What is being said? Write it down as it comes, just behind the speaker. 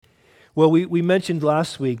Well, we mentioned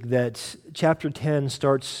last week that chapter 10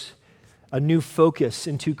 starts a new focus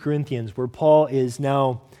in 2 Corinthians, where Paul is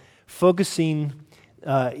now focusing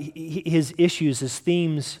his issues, his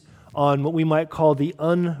themes, on what we might call the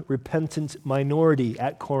unrepentant minority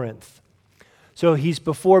at Corinth. So he's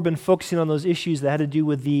before been focusing on those issues that had to do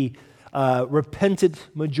with the repentant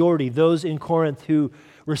majority, those in Corinth who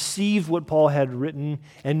received what Paul had written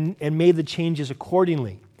and made the changes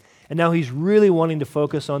accordingly. And now he's really wanting to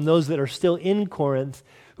focus on those that are still in Corinth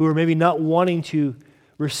who are maybe not wanting to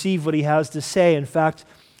receive what he has to say. In fact,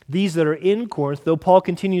 these that are in Corinth, though Paul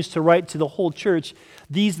continues to write to the whole church,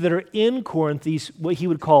 these that are in Corinth, these what he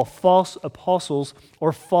would call false apostles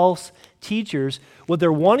or false teachers, what they're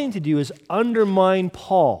wanting to do is undermine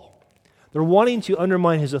Paul. They're wanting to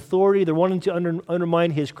undermine his authority. They're wanting to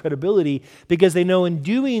undermine his credibility because they know in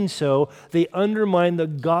doing so, they undermine the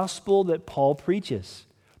gospel that Paul preaches,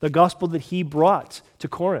 the gospel that he brought to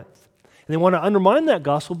Corinth. And they want to undermine that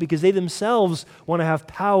gospel because they themselves want to have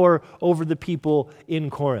power over the people in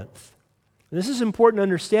Corinth. And this is important to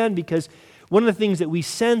understand because one of the things that we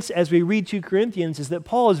sense as we read 2 Corinthians is that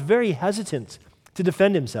Paul is very hesitant to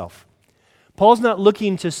defend himself. Paul's not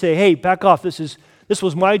looking to say, hey, back off, this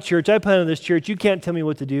was my church, I planted this church, you can't tell me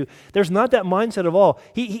what to do. There's not that mindset at all.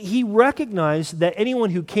 He recognized that anyone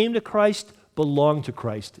who came to Christ belonged to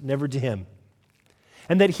Christ, never to him.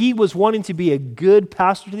 And that he was wanting to be a good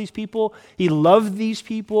pastor to these people. He loved these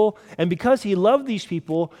people. And because he loved these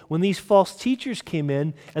people, when these false teachers came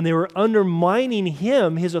in and they were undermining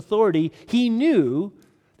him, his authority, he knew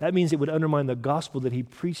that means it would undermine the gospel that he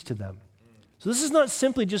preached to them. So this is not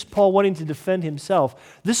simply just Paul wanting to defend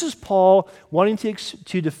himself. This is Paul wanting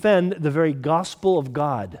to defend the very gospel of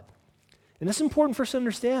God. And that's important for us to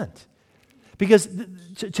understand. Because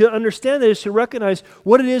to understand that is to recognize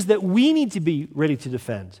what it is that we need to be ready to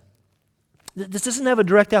defend. This doesn't have a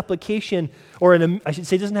direct application, or I should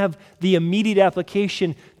say, doesn't have the immediate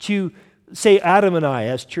application to, say, Adam and I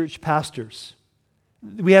as church pastors.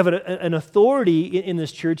 We have an authority in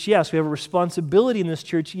this church, yes. We have a responsibility in this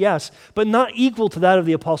church, yes, but not equal to that of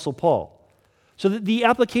the Apostle Paul. So that the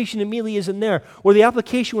application immediately isn't there. Or the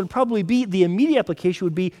application would probably be, the immediate application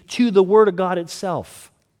would be to the Word of God itself.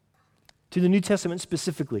 To the New Testament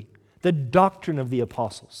specifically, the doctrine of the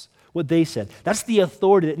apostles, what they said. That's the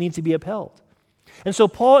authority that needs to be upheld. And so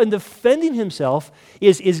Paul, in defending himself,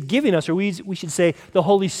 is giving us, or we should say the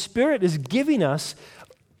Holy Spirit is giving us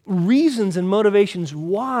reasons and motivations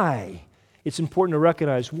why it's important to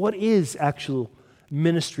recognize what is actual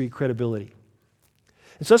ministry credibility.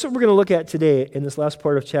 And so that's what we're going to look at today in this last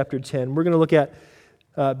part of chapter 10. We're going to look at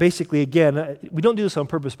basically, again, we don't do this on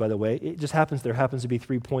purpose, by the way. It just happens to be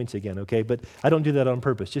 3 points again, okay? But I don't do that on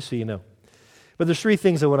purpose, just so you know. But there's 3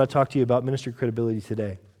 things I want to talk to you about ministry credibility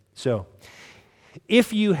today. So,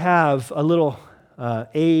 if you have a little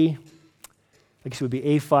I guess it would be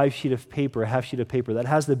A5 sheet of paper, a half sheet of paper, that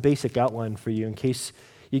has the basic outline for you in case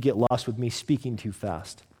you get lost with me speaking too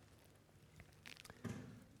fast.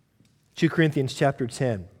 2 Corinthians chapter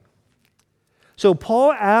 10. So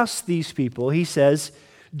Paul asks these people, he says,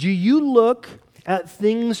 do you look at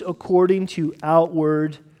things according to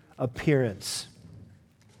outward appearance?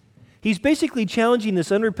 He's basically challenging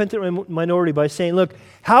this unrepentant minority by saying, look,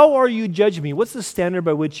 how are you judging me? What's the standard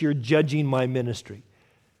by which you're judging my ministry?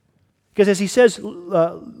 Because as he says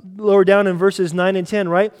lower down in verses 9 and 10,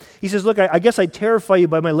 right? He says, look, I guess I terrify you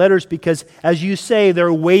by my letters because, as you say,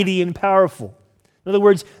 they're weighty and powerful. In other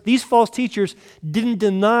words, these false teachers didn't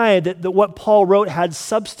deny that what Paul wrote had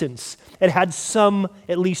substance. It had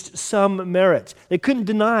at least some merit. They couldn't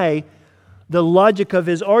deny the logic of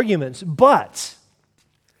his arguments, but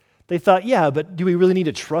they thought, yeah, but do we really need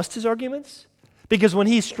to trust his arguments? Because when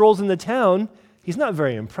he strolls into town, he's not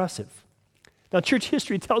very impressive. Now, church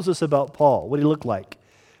history tells us about Paul, what he looked like.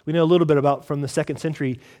 We know a little bit about, from the 2nd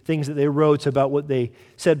century, things that they wrote about what they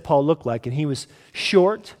said Paul looked like. And he was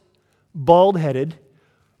short, bald-headed,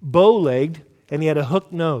 bow-legged, and he had a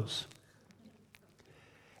hooked nose.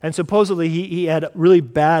 And supposedly he had really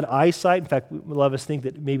bad eyesight. In fact, a lot of us think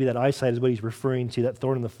that maybe that eyesight is what he's referring to, that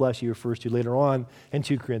thorn in the flesh he refers to later on in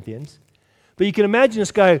 2 Corinthians. But you can imagine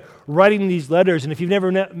this guy writing these letters, and if you've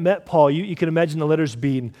never met Paul, you can imagine the letters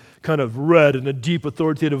being kind of read in a deep,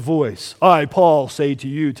 authoritative voice. I, Paul, say to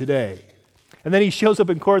you today. And then he shows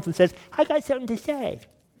up in Corinth and says, I got something to say.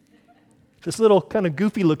 This little kind of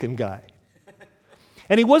goofy-looking guy.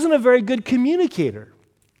 And he wasn't a very good communicator.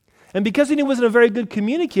 And because he wasn't a very good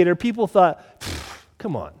communicator, people thought,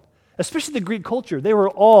 come on. Especially the Greek culture, they were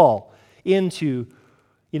all into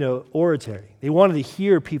oratory. They wanted to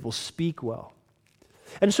hear people speak well.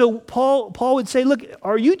 And so Paul would say, look,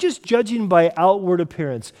 are you just judging by outward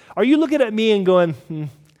appearance? Are you looking at me and going,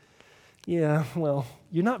 yeah, well,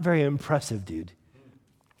 you're not very impressive, dude.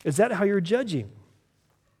 Is that how you're judging?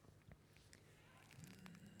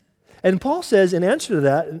 And Paul says, in answer to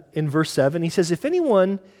that, in verse 7, he says, if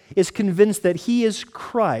anyone is convinced that he is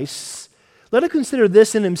Christ, let him consider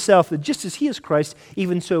this in himself, that just as he is Christ,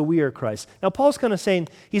 even so we are Christ. Now, Paul's kind of saying,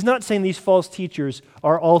 he's not saying these false teachers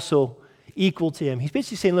are also equal to him. He's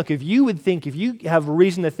basically saying, look, if you have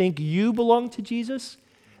reason to think you belong to Jesus,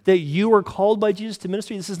 that you are called by Jesus to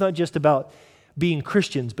ministry, this is not just about being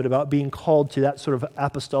Christians, but about being called to that sort of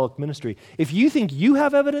apostolic ministry. If you think you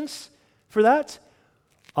have evidence for that,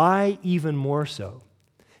 I even more so.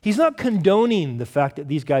 He's not condoning the fact that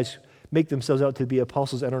these guys make themselves out to be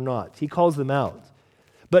apostles and are not. He calls them out.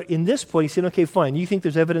 But in this point, he's saying, okay, fine, you think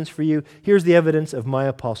there's evidence for you. Here's the evidence of my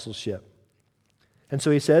apostleship. And so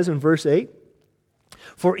he says in verse 8,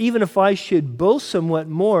 for even if I should boast somewhat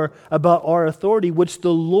more about our authority, which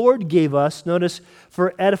the Lord gave us, notice,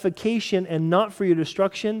 for edification and not for your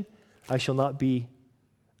destruction, I shall not be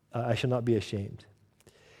ashamed.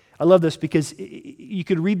 I love this because you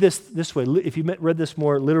could read this way. If you read this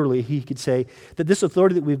more literally, he could say that this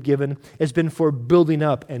authority that we've given has been for building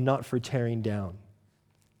up and not for tearing down.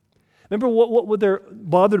 Remember what they're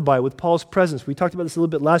bothered by with Paul's presence. We talked about this a little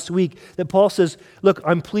bit last week, that Paul says, look,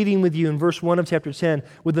 I'm pleading with you in verse 1 of chapter 10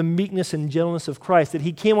 with the meekness and gentleness of Christ, that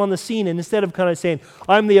he came on the scene and instead of kind of saying,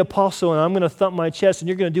 I'm the apostle and I'm going to thump my chest and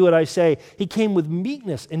you're going to do what I say, he came with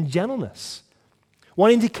meekness and gentleness,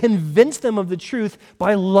 wanting to convince them of the truth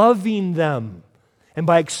by loving them and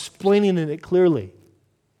by explaining it clearly.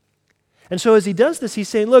 And so as he does this, he's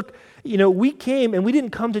saying, look, we came and we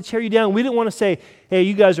didn't come to tear you down. We didn't want to say, hey,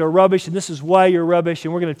 you guys are rubbish and this is why you're rubbish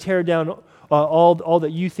and we're going to tear down all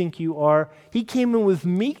that you think you are. He came in with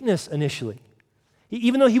meekness initially,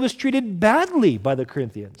 even though he was treated badly by the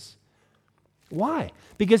Corinthians. Why?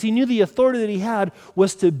 Because he knew the authority that he had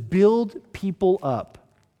was to build people up.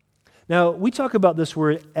 Now, we talk about this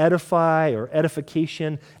word edify or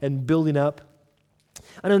edification and building up.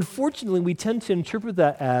 And unfortunately, we tend to interpret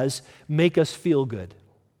that as make us feel good.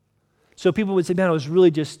 So people would say, man, I was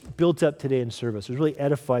really just built up today in service. I was really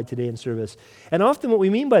edified today in service. And often what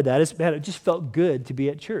we mean by that is, man, it just felt good to be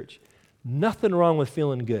at church. Nothing wrong with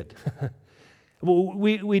feeling good.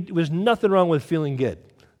 There's nothing wrong with feeling good.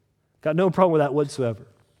 Got no problem with that whatsoever.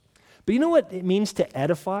 But you know what it means to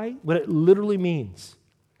edify? What it literally means?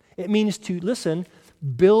 It means to, listen,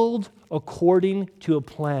 build according to a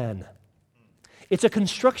plan. It's a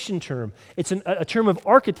construction term. It's a term of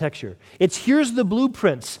architecture. It's here's the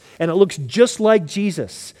blueprints, and it looks just like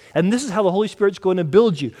Jesus. And this is how the Holy Spirit's going to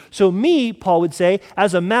build you. So me, Paul would say,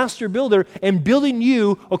 as a master builder, am building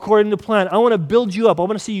you according to plan. I want to build you up. I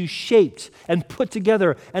want to see you shaped and put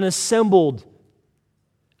together and assembled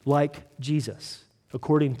like Jesus,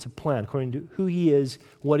 according to plan, according to who he is,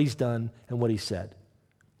 what he's done, and what he said.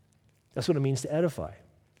 That's what it means to edify.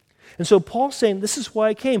 And so Paul's saying, this is why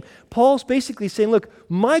I came. Paul's basically saying, look,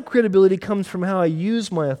 my credibility comes from how I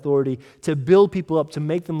use my authority to build people up, to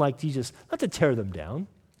make them like Jesus, not to tear them down.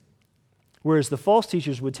 Whereas the false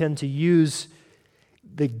teachers would tend to use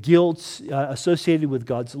the guilt associated with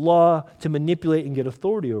God's law to manipulate and get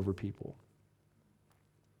authority over people.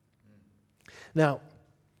 Now,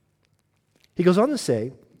 he goes on to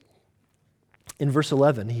say, in verse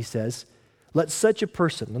 11, he says, let such a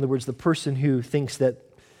person, in other words, the person who thinks that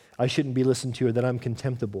I shouldn't be listened to or that I'm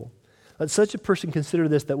contemptible, let such a person consider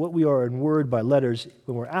this, that what we are in word by letters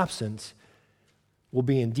when we're absent will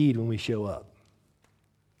be in deed when we show up.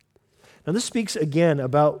 Now this speaks again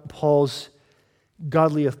about Paul's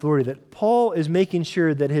godly authority, that Paul is making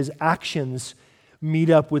sure that his actions meet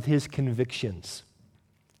up with his convictions.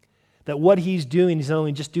 That what he's doing, he's not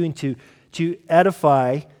only just doing to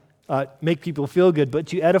edify, make people feel good, but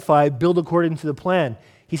to edify, build according to the plan.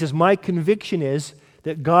 He says, my conviction is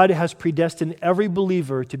that God has predestined every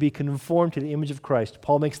believer to be conformed to the image of Christ.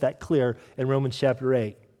 Paul makes that clear in Romans chapter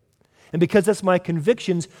 8. And because that's my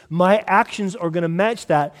convictions, my actions are going to match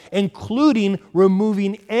that, including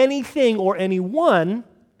removing anything or anyone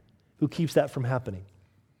who keeps that from happening.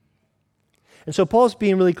 And so Paul's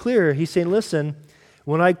being really clear. He's saying, listen,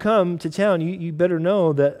 when I come to town, you better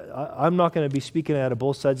know that I'm not going to be speaking out of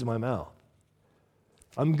both sides of my mouth.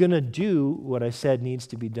 I'm going to do what I said needs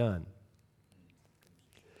to be done.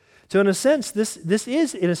 So in a sense, this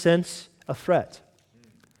is, in a sense, a threat.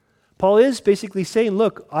 Paul is basically saying,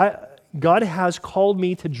 look, God has called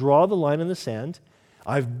me to draw the line in the sand.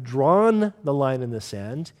 I've drawn the line in the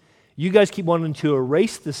sand. You guys keep wanting to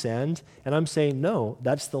erase the sand, and I'm saying, no,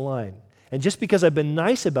 that's the line. And just because I've been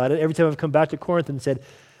nice about it, every time I've come back to Corinth and said,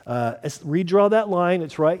 let's redraw that line,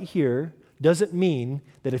 it's right here, doesn't mean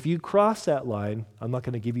that if you cross that line, I'm not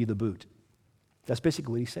going to give you the boot. That's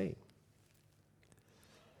basically what he's saying.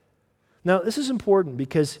 Now, this is important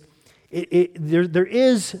because there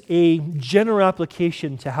is a general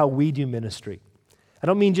application to how we do ministry. I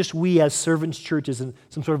don't mean just we as servants, churches, and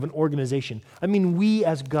some sort of an organization. I mean we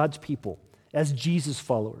as God's people, as Jesus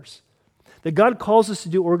followers. That God calls us to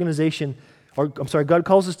do God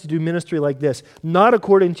calls us to do ministry like this, not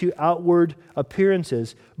according to outward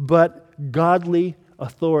appearances, but godly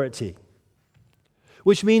authority.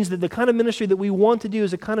 Which means that the kind of ministry that we want to do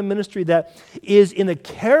is a kind of ministry that is in the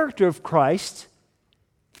character of Christ.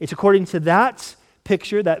 It's according to that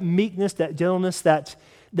picture, that meekness, that gentleness,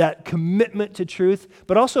 that commitment to truth,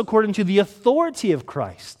 but also according to the authority of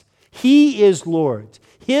Christ. He is Lord.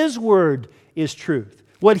 His word is truth.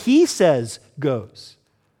 What he says goes.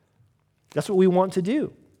 That's what we want to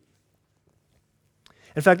do.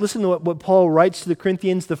 In fact, listen to what Paul writes to the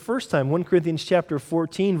Corinthians the first time. 1 Corinthians chapter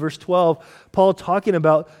 14, verse 12. Paul talking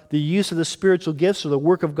about the use of the spiritual gifts or the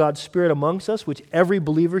work of God's Spirit amongst us, which every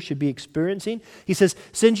believer should be experiencing. He says,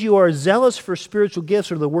 since you are zealous for spiritual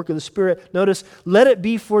gifts or the work of the Spirit, notice, let it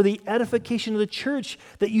be for the edification of the church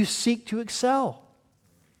that you seek to excel.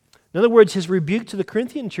 In other words, his rebuke to the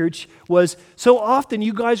Corinthian church was, so often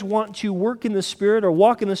you guys want to work in the Spirit or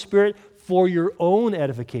walk in the Spirit for your own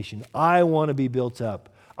edification. I want to be built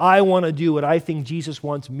up. I want to do what I think Jesus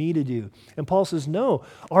wants me to do. And Paul says, no,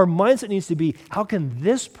 our mindset needs to be, how can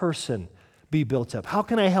this person be built up? How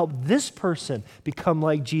can I help this person become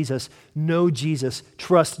like Jesus, know Jesus,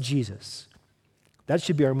 trust Jesus? That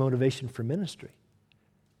should be our motivation for ministry.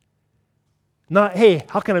 Not, hey,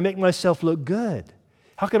 how can I make myself look good?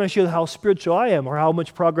 How can I show how spiritual I am or how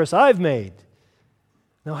much progress I've made?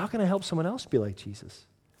 No, how can I help someone else be like Jesus?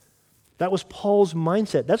 That was Paul's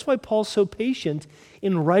mindset. That's why Paul's so patient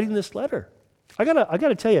in writing this letter. I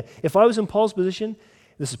gotta tell you, if I was in Paul's position,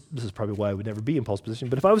 this is probably why I would never be in Paul's position,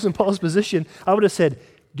 but if I was in Paul's position, I would have said,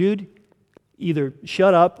 dude, either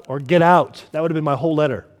shut up or get out. That would have been my whole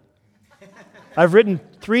letter. I've written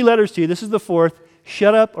 3 letters to you. This is the 4th.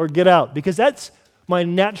 Shut up or get out. Because that's my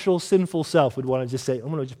natural sinful self would want to just say,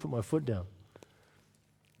 I'm going to just put my foot down.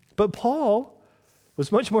 But Paul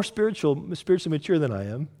was much more spiritually mature than I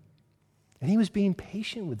am. And he was being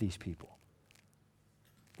patient with these people.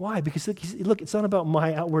 Why? Because look, it's not about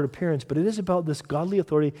my outward appearance, but it is about this godly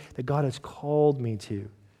authority that God has called me to.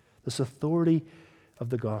 This authority of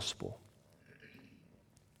the gospel.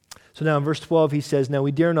 So now in verse 12 he says, now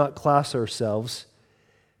we dare not class ourselves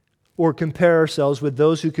or compare ourselves with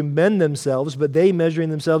those who commend themselves, but they measuring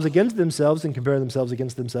themselves against themselves and comparing themselves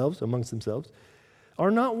against themselves, amongst themselves, are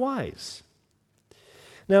not wise.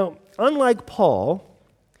 Now, unlike Paul,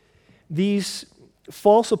 these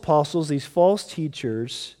false apostles, these false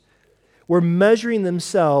teachers, were measuring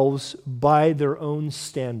themselves by their own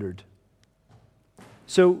standard.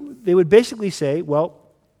 So they would basically say, well,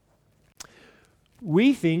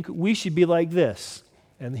 we think we should be like this.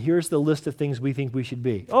 And here's the list of things we think we should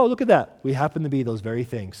be. Oh, look at that. We happen to be those very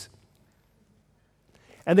things.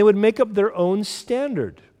 And they would make up their own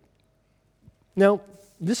standard. Now,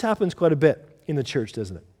 this happens quite a bit in the church,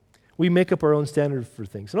 doesn't it? We make up our own standard for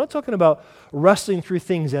things. I'm not talking about wrestling through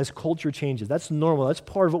things as culture changes. That's normal. That's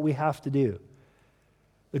part of what we have to do.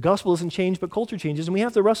 The gospel doesn't change, but culture changes, and we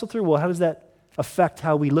have to wrestle through, well, how does that affect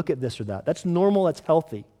how we look at this or that? That's normal. That's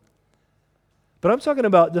healthy. But I'm talking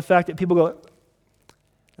about the fact that people go,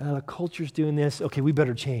 the culture's doing this. Okay, we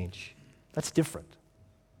better change. That's different.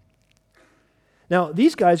 Now,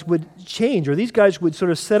 these guys would change, or these guys would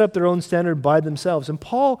sort of set up their own standard by themselves. And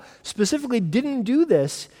Paul specifically didn't do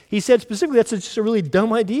this. He said specifically that's just a really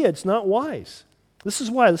dumb idea. It's not wise. This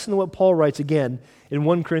is why. Listen to what Paul writes again in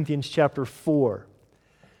 1 Corinthians chapter 4.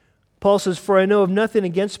 Paul says, for I know of nothing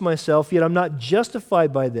against myself, yet I'm not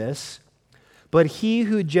justified by this, but he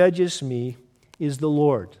who judges me is the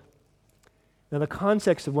Lord. Now, the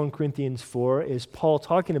context of 1 Corinthians 4 is Paul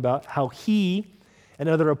talking about how he and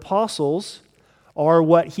other apostles are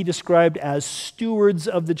what he described as stewards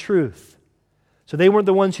of the truth. So they weren't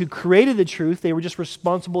the ones who created the truth, they were just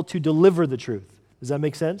responsible to deliver the truth. Does that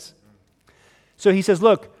make sense? So he says,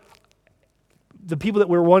 look, the people that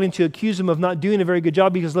were wanting to accuse him of not doing a very good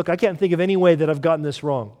job, because look, I can't think of any way that I've gotten this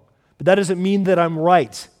wrong. But that doesn't mean that I'm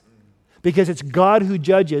right. Because it's God who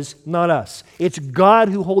judges, not us. It's God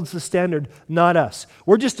who holds the standard, not us.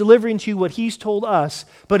 We're just delivering to you what he's told us,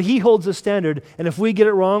 but he holds the standard, and if we get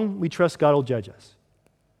it wrong, we trust God will judge us.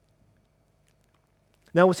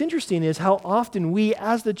 Now, what's interesting is how often we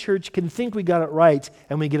as the church can think we got it right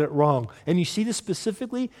and we get it wrong. And you see this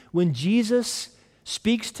specifically when Jesus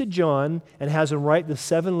speaks to John and has him write the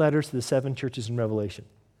 7 letters to the 7 churches in Revelation.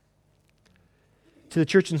 To the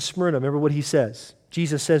church in Smyrna, remember what he says.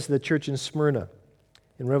 Jesus says to the church in Smyrna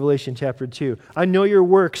in Revelation chapter 2, I know your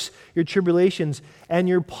works, your tribulations, and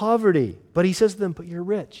your poverty. But he says to them, but you're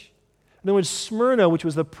rich. In other words, Smyrna, which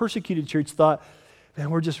was the persecuted church, thought,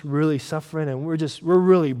 man, we're just really suffering and we're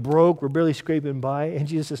really broke, we're barely scraping by. And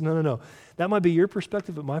Jesus says, no. That might be your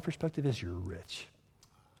perspective, but my perspective is you're rich.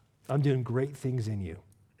 I'm doing great things in you.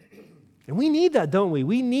 And we need that, don't we?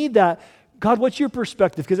 We need that. God, what's your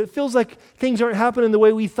perspective? Because it feels like things aren't happening the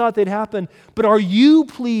way we thought they'd happen. But are you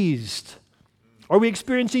pleased? Are we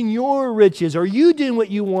experiencing your riches? Are you doing what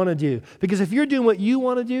you want to do? Because if you're doing what you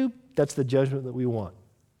want to do, that's the judgment that we want,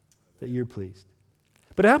 that you're pleased.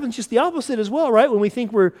 But it happens just the opposite as well, right? When we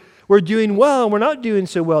think we're doing well and we're not doing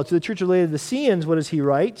so well. To the church of Laodiceans, what does he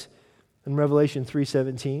write in Revelation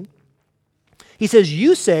 3:17? He says,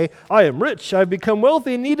 you say, I am rich, I've become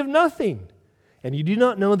wealthy, in need of nothing. And you do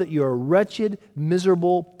not know that you are wretched,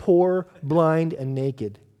 miserable, poor, blind, and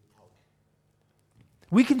naked.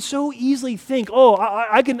 We can so easily think,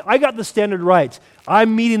 I got the standard right.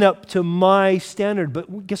 I'm meeting up to my standard.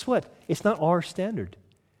 But guess what? It's not our standard.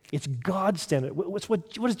 It's God's standard. What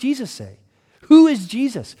does Jesus say? Who is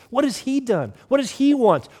Jesus? What has he done? What does he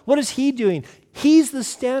want? What is he doing? He's the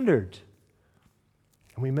standard.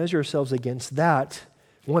 And we measure ourselves against that.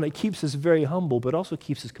 One, it keeps us very humble, but also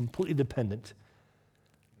keeps us completely dependent.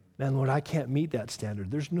 Man, Lord, I can't meet that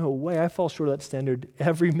standard. There's no way. I fall short of that standard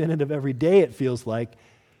every minute of every day, it feels like.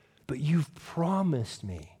 But you've promised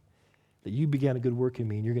me that you began a good work in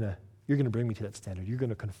me, and you're going to bring me to that standard. You're going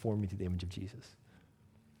to conform me to the image of Jesus.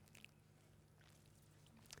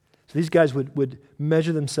 So these guys would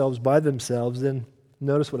measure themselves by themselves. Then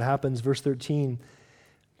notice what happens, verse 13.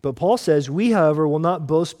 But Paul says, we, however, will not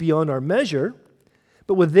boast beyond our measure,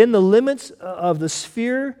 but within the limits of the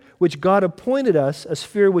sphere which God appointed us, a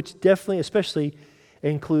sphere which definitely, especially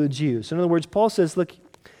includes you. So in other words, Paul says, look,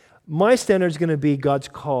 my standard is going to be God's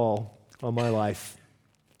call on my life.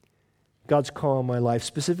 God's call on my life,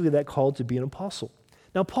 specifically that call to be an apostle.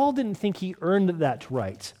 Now, Paul didn't think he earned that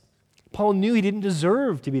right. Paul knew he didn't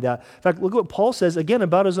deserve to be that. In fact, look at what Paul says, again,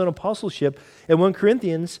 about his own apostleship in 1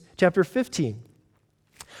 Corinthians chapter 15.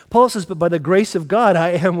 Paul says, but by the grace of God, I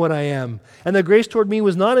am what I am. And the grace toward me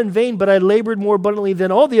was not in vain, but I labored more abundantly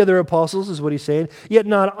than all the other apostles, is what he's saying. Yet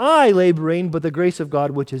not I laboring, but the grace of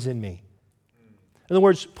God which is in me. In other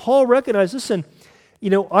words, Paul recognized, listen,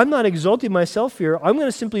 I'm not exalting myself here. I'm going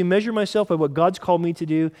to simply measure myself by what God's called me to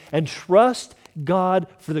do and trust God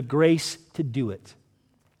for the grace to do it.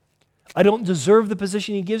 I don't deserve the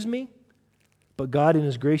position he gives me, but God in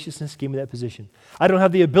his graciousness gave me that position. I don't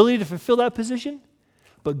have the ability to fulfill that position,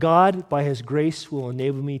 but God, by his grace, will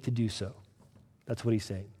enable me to do so. That's what he's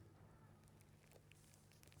saying.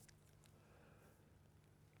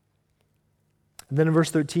 And then in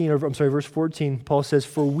verse 14, Paul says,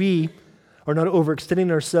 for we are not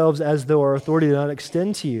overextending ourselves as though our authority did not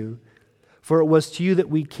extend to you, for it was to you that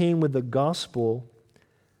we came with the gospel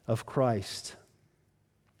of Christ.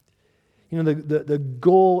 The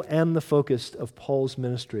goal and the focus of Paul's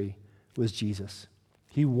ministry was Jesus.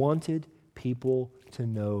 He wanted people to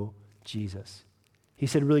know Jesus. He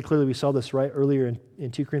said really clearly, we saw this right earlier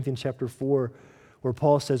in 2 Corinthians chapter 4, where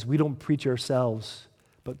Paul says, we don't preach ourselves,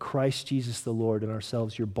 but Christ Jesus the Lord, and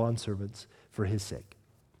ourselves your bondservants for his sake.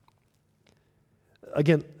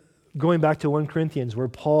 Again, going back to 1 Corinthians, where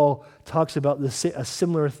Paul talks about a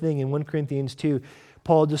similar thing in 1 Corinthians 2,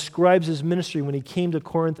 Paul describes his ministry when he came to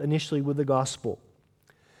Corinth initially with the gospel.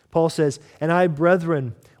 Paul says, and I,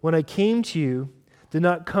 brethren, when I came to you, did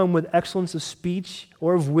not come with excellence of speech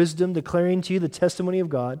or of wisdom, declaring to you the testimony of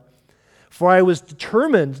God. For I was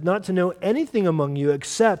determined not to know anything among you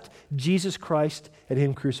except Jesus Christ and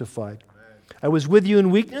him crucified. Amen. I was with you in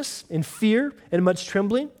weakness, in fear, and much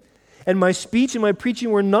trembling. And my speech and my preaching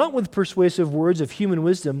were not with persuasive words of human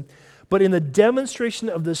wisdom, but in the demonstration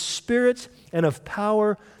of the Spirit and of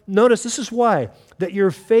power. Notice, this is why, that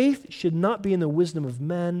your faith should not be in the wisdom of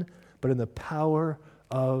men, but in the power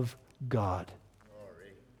of God.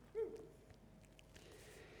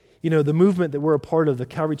 The movement that we're a part of, the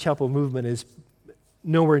Calvary Chapel movement, is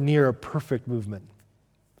nowhere near a perfect movement.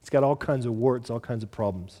 It's got all kinds of warts, all kinds of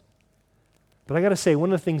problems. But I got to say,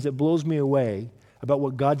 one of the things that blows me away about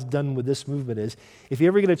what God's done with this movement is, if you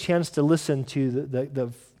ever get a chance to listen to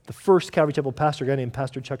the first Calvary Chapel pastor, a guy named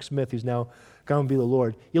Pastor Chuck Smith, who's now gone to be the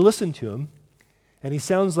Lord, you listen to him, and he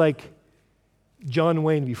sounds like John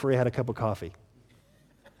Wayne before he had a cup of coffee.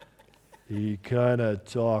 he kind of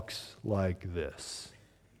talks like this.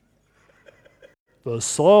 The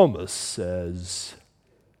psalmist says,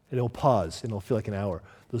 and he'll pause, and it'll feel like an hour.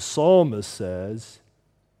 The psalmist says,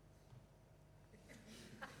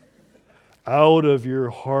 out of your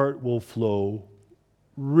heart will flow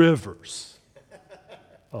rivers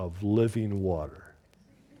of living water.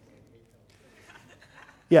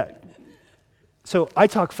 Yeah. So I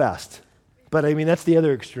talk fast, but I mean, that's the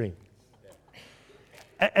other extreme.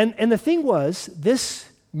 And the thing was, this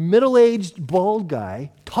middle-aged bald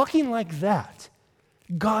guy talking like that,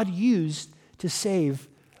 God used to save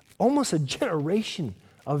almost a generation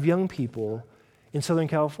of young people in Southern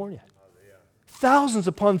California. Thousands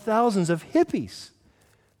upon thousands of hippies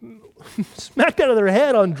smacked out of their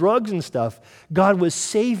head on drugs and stuff. God was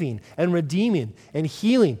saving and redeeming and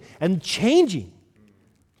healing and changing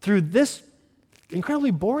through this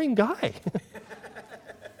incredibly boring guy.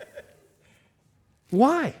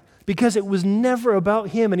 Why? Because it was never about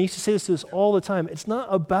him. And he used to say this to us all the time. It's not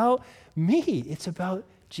about me. It's about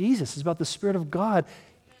Jesus. It's about the Spirit of God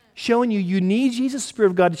showing you need Jesus, the Spirit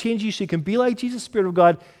of God, to change you so you can be like Jesus, the Spirit of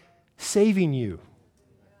God, saving you.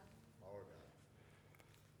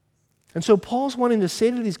 And so Paul's wanting to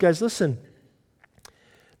say to these guys, listen,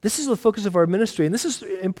 this is the focus of our ministry. And this is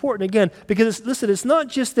important, again, because, it's not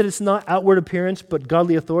just that it's not outward appearance, but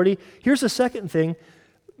godly authority. Here's the second thing.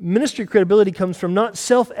 Ministry credibility comes from not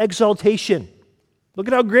self-exaltation. Look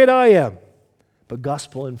at how great I am. But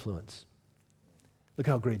gospel influence. Look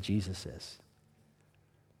how great Jesus is.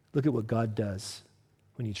 Look at what God does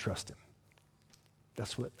when you trust him.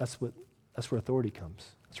 That's where authority comes.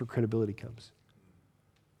 That's where credibility comes.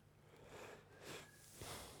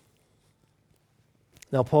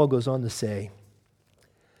 Now, Paul goes on to say,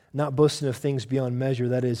 not boasting of things beyond measure,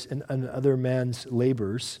 that is, in other man's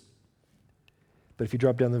labors. But if you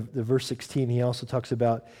drop down the verse 16, he also talks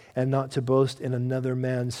about, and not to boast in another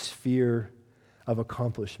man's sphere of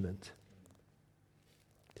accomplishment.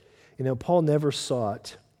 You know, Paul never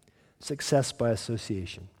sought success by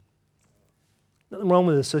association. Nothing wrong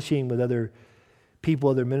with associating with other people,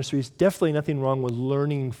 other ministries. Definitely nothing wrong with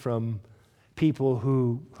learning from people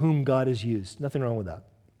whom God has used. Nothing wrong with that.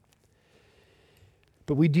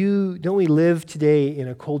 But don't we live today in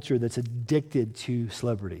a culture that's addicted to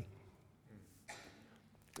celebrity?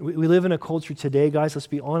 We live in a culture today, guys, let's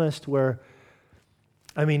be honest, where,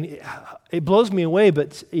 I mean, it blows me away,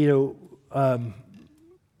 but,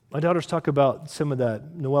 my daughters talk about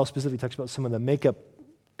Noelle specifically talks about some of the makeup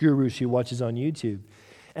gurus she watches on YouTube.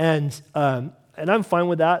 And I'm fine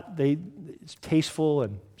with that. It's tasteful,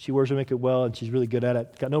 and she wears her makeup well, and she's really good at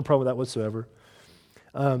it. Got no problem with that whatsoever.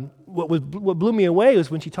 What blew me away was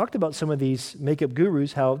when she talked about some of these makeup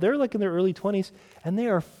gurus, how they're like in their early 20s, and they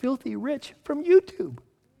are filthy rich from YouTube.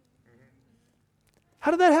 How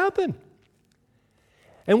did that happen?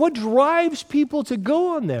 And what drives people to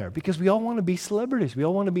go on there? Because we all want to be celebrities. We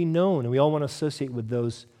all want to be known, and we all want to associate with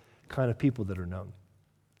those kind of people that are known.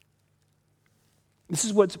 This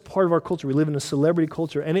is what's part of our culture. We live in a celebrity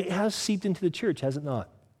culture, and it has seeped into the church, has it not?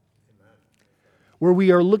 Amen. Where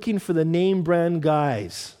we are looking for the name brand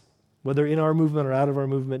guys, whether in our movement or out of our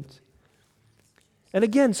movement. And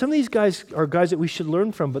again, some of these guys are guys that we should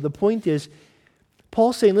learn from, but the point is,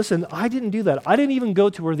 Paul's saying, listen, I didn't do that. I didn't even go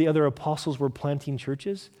to where the other apostles were planting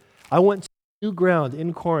churches. I went to new ground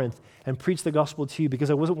in Corinth and preached the gospel to you because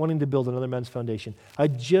I wasn't wanting to build another man's foundation. I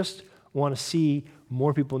just want to see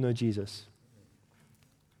more people know Jesus.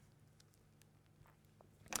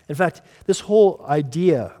 In fact, this whole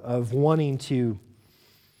idea of wanting to,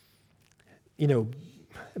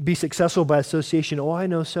 be successful by association, I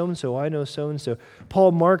know so-and-so, I know so-and-so.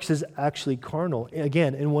 Paul marks as actually carnal,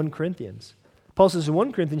 again, in 1 Corinthians. Paul says in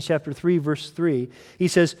 1 Corinthians chapter 3, verse 3, he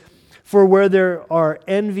says, for where there are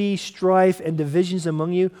envy, strife, and divisions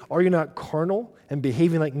among you, are you not carnal and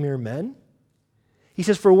behaving like mere men? He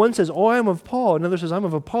says, for one says, I am of Paul. Another says, I'm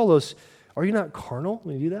of Apollos. Are you not carnal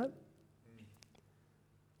when you do that?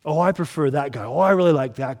 I prefer that guy. I really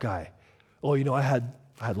like that guy. I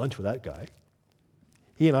had lunch with that guy.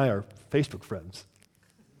 He and I are Facebook friends.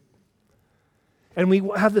 And we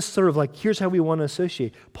have this sort of like, here's how we want to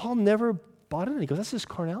associate. Paul never bought into it. He goes, that's just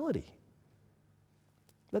carnality.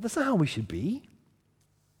 That's not how we should be.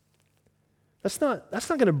 That's not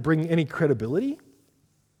going to bring any credibility.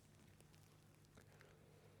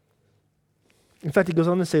 In fact, he goes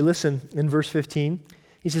on to say, listen, in verse 15,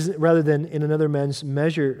 he says, rather than in another man's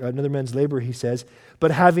labor, he says,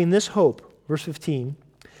 but having this hope, verse 15,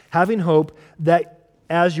 having hope that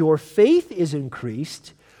as your faith is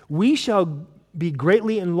increased, we shall be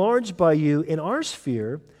greatly enlarged by you in our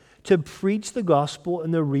sphere to preach the gospel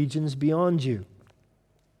in the regions beyond you.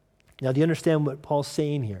 Now, do you understand what Paul's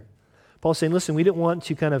saying here? Paul's saying, listen, we didn't want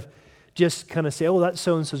to just say, oh, that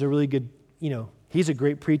so-and-so's a really good, he's a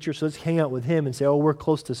great preacher, so let's hang out with him and say, oh, we're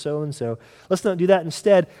close to so-and-so. Let's not do that.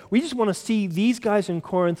 Instead, we just want to see these guys in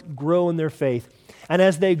Corinth grow in their faith. And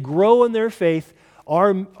as they grow in their faith,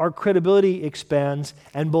 our credibility expands,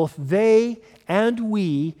 and both they and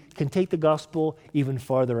we can take the gospel even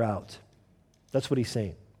farther out. That's what he's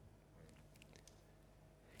saying.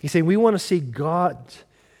 He's saying we want to see God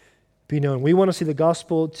be known. We want to see the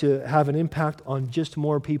gospel to have an impact on just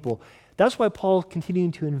more people. That's why Paul's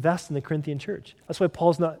continuing to invest in the Corinthian church. That's why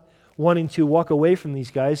Paul's not wanting to walk away from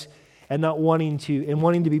these guys and wanting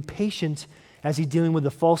to be patient as he's dealing with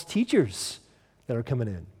the false teachers that are coming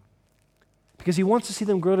in. Because he wants to see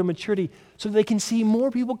them grow to maturity so that they can see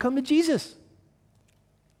more people come to Jesus.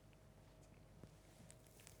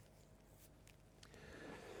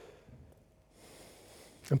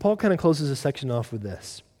 And Paul kind of closes this section off with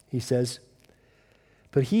this. He says,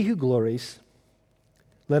 "But he who glories,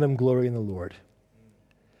 let him glory in the Lord.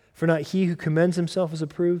 For not he who commends himself is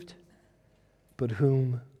approved, but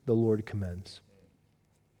whom the Lord commends."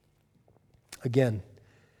 Again,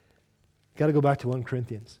 got to go back to 1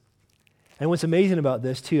 Corinthians. And what's amazing about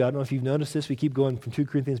this, too, I don't know if you've noticed this, we keep going from 2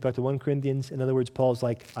 Corinthians back to 1 Corinthians. In other words, Paul's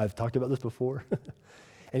like, I've talked about this before.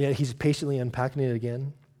 And yet he's patiently unpacking it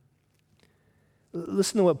again.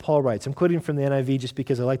 Listen to what Paul writes. I'm quoting from the NIV just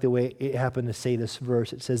because I like the way it happened to say this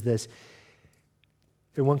verse. It says this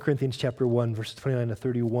in 1 Corinthians chapter 1, verses 29 to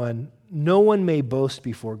 31. "No one may boast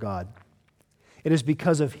before God. It is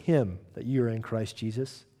because of him that you are in Christ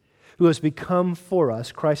Jesus, who has become for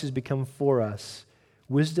us, Christ has become for us,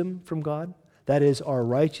 wisdom from God, that is our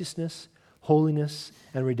righteousness, holiness,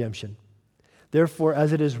 and redemption. Therefore,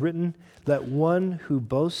 as it is written, let one who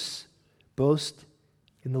boasts, boast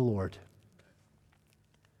in the Lord."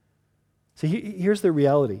 So here's the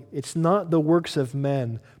reality. It's not the works of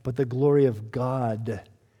men, but the glory of God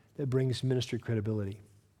that brings ministry credibility.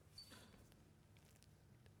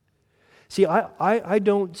 See, I'm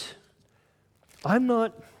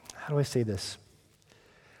not, how do I say this?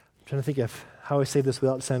 I'm trying to think of how I say this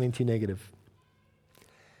without sounding too negative.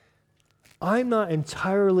 I'm not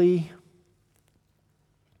entirely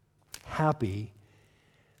happy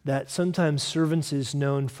that sometimes Servants is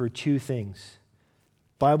known for two things: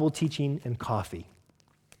 Bible teaching and coffee.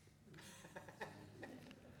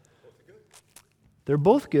 They're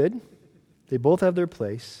both good. They both have their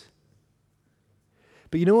place.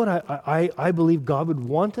 But you know what I believe God would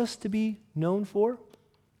want us to be known for?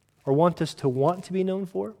 Or want us to want to be known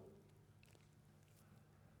for?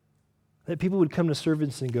 That people would come to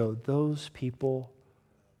Servants and go, those people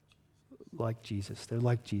like Jesus. They're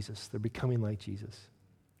like Jesus. They're becoming like Jesus.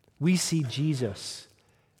 We see Jesus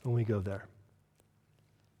when we go there.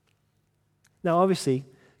 Now, obviously,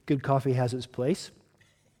 good coffee has its place.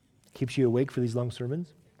 Keeps you awake for these long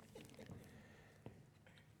sermons.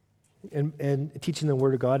 And teaching the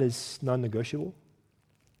Word of God is non-negotiable.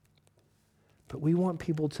 But we want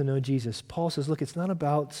people to know Jesus. Paul says, look, it's not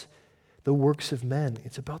about the works of men.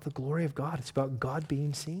 It's about the glory of God. It's about God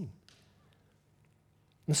being seen.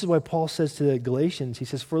 This is why Paul says to the Galatians, he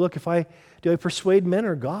says, for look, do I persuade men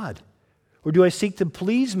or God? Or do I seek to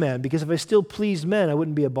please men? Because if I still pleased men, I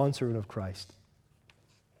wouldn't be a bondservant of Christ.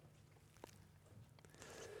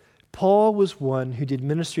 Paul was one who did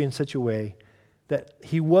ministry in such a way that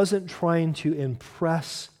he wasn't trying to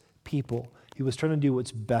impress people. He was trying to do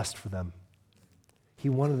what's best for them. He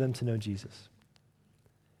wanted them to know Jesus.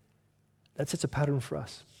 That sets a pattern for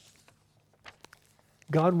us.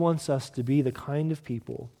 God wants us to be the kind of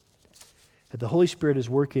people that the Holy Spirit is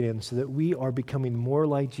working in so that we are becoming more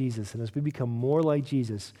like Jesus. And as we become more like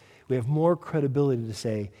Jesus, we have more credibility to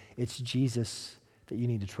say, it's Jesus that you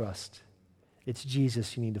need to trust. It's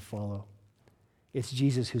Jesus you need to follow. It's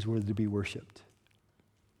Jesus who's worthy to be worshiped.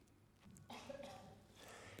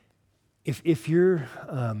 If you're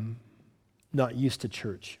not used to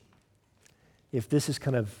church, if this is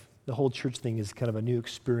kind of, the whole church thing is kind of a new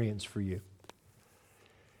experience for you,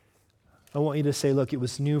 I want you to say, look, it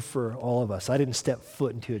was new for all of us. I didn't step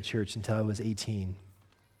foot into a church until I was 18.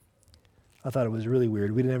 I thought it was really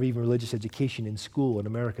weird. We didn't have even religious education in school in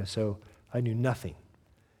America, so I knew nothing.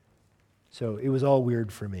 So it was all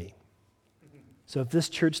weird for me. So if this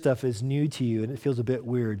church stuff is new to you and it feels a bit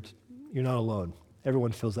weird, you're not alone.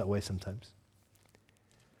 Everyone feels that way sometimes.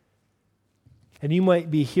 And you might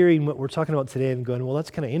be hearing what we're talking about today and going, well,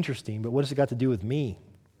 that's kind of interesting, but what has it got to do with me?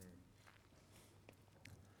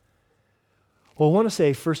 Well, I want to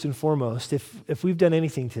say first and foremost, if we've done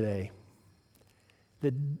anything today,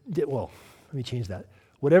 let me change that.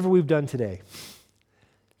 Whatever we've done today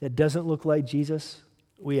that doesn't look like Jesus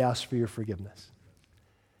we ask for your forgiveness.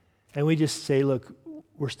 And we just say, look,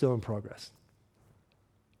 we're still in progress.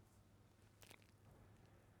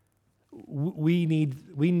 We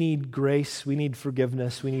need grace, we need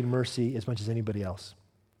forgiveness, we need mercy as much as anybody else.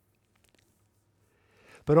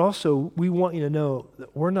 But also, we want you to know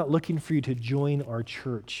that we're not looking for you to join our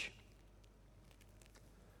church.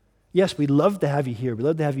 Yes, we'd love to have you here. We'd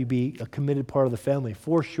love to have you be a committed part of the family,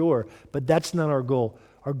 for sure. But that's not our goal.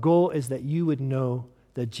 Our goal is that you would know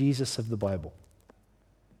the Jesus of the Bible.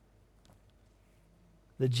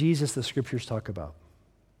 The Jesus the Scriptures talk about.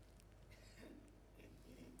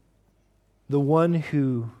 The one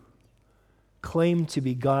who claimed to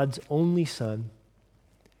be God's only Son,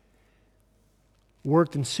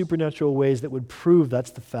 worked in supernatural ways that would prove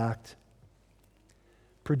that's the fact,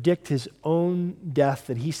 predict his own death,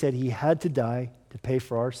 that he said he had to die to pay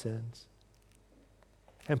for our sins,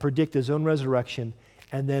 and predict his own resurrection,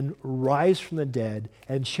 and then rise from the dead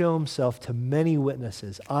and show himself to many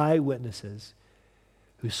witnesses, eyewitnesses,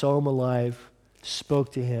 who saw him alive,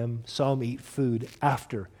 spoke to him, saw him eat food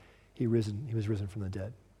after he was risen from the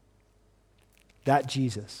dead. That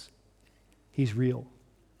Jesus, he's real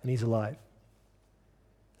and he's alive.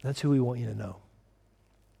 That's who we want you to know.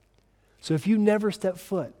 So if you never step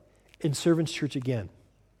foot in Servants Church again,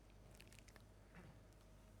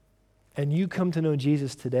 and you come to know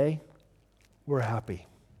Jesus today, we're happy.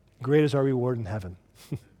 Great is our reward in heaven.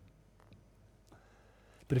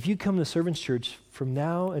 But if you come to Servants Church from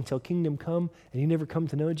now until kingdom come and you never come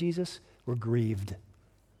to know Jesus, we're grieved.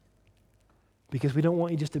 Because we don't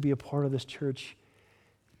want you just to be a part of this church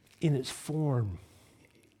in its form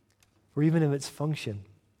or even in its function.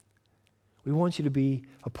 We want you to be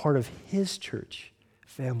a part of his church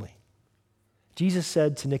family. Jesus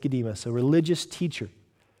said to Nicodemus, a religious teacher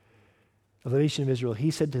of the nation of Israel,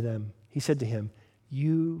 he said to him,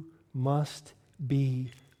 you must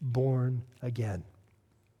be born again.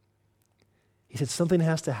 He said, something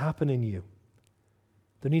has to happen in you.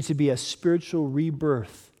 There needs to be a spiritual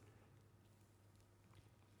rebirth.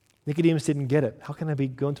 Nicodemus didn't get it. How can I be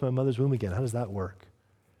going to my mother's womb again? How does that work?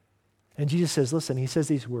 And Jesus says, listen, he says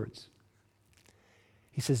these words.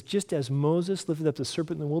 He says, just as Moses lifted up the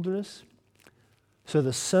serpent in the wilderness, so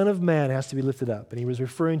the Son of Man has to be lifted up. And he was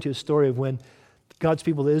referring to a story of when God's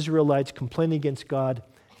people, the Israelites, complained against God.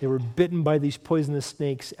 They were bitten by these poisonous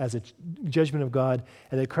snakes as a judgment of God,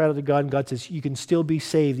 and they cried out to God, and God says, you can still be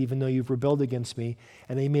saved even though you've rebelled against me.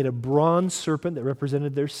 And they made a bronze serpent that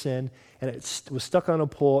represented their sin, and it was stuck on a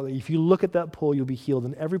pole. If you look at that pole, you'll be healed.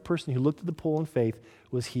 And every person who looked at the pole in faith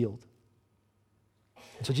was healed.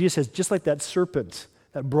 And so Jesus says, just like that serpent,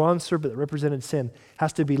 that bronze serpent that represented sin,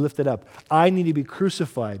 has to be lifted up. I need to be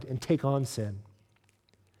crucified and take on sin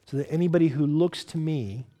so that anybody who looks to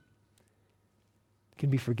me can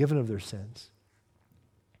be forgiven of their sins.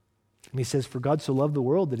 And he says, for God so loved the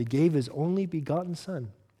world that he gave his only begotten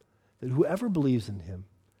Son, that whoever believes in him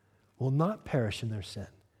will not perish in their sin,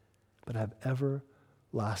 but have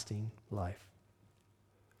everlasting life.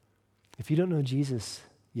 If you don't know Jesus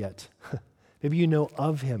yet, maybe you know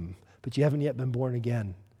of him, but you haven't yet been born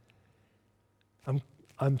again,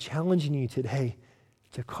 I'm challenging you today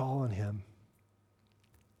to call on him.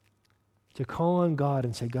 To call on God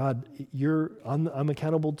and say, God, I'm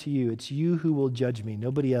accountable to you. It's you who will judge me,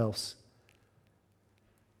 nobody else.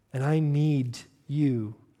 And I need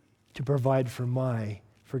you to provide for my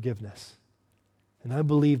forgiveness. And I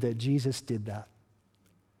believe that Jesus did that.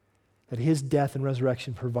 That his death and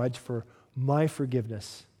resurrection provides for my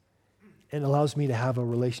forgiveness and allows me to have a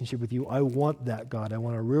relationship with you. I want that, God. I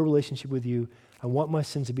want a real relationship with you. I want my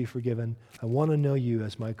sins to be forgiven. I want to know you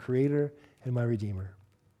as my Creator and my Redeemer.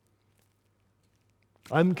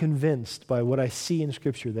 I'm convinced by what I see in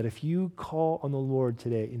Scripture that if you call on the Lord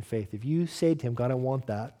today in faith, if you say to him, God, I want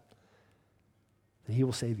that he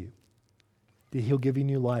will save you. That he'll give you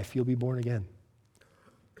new life. You'll be born again.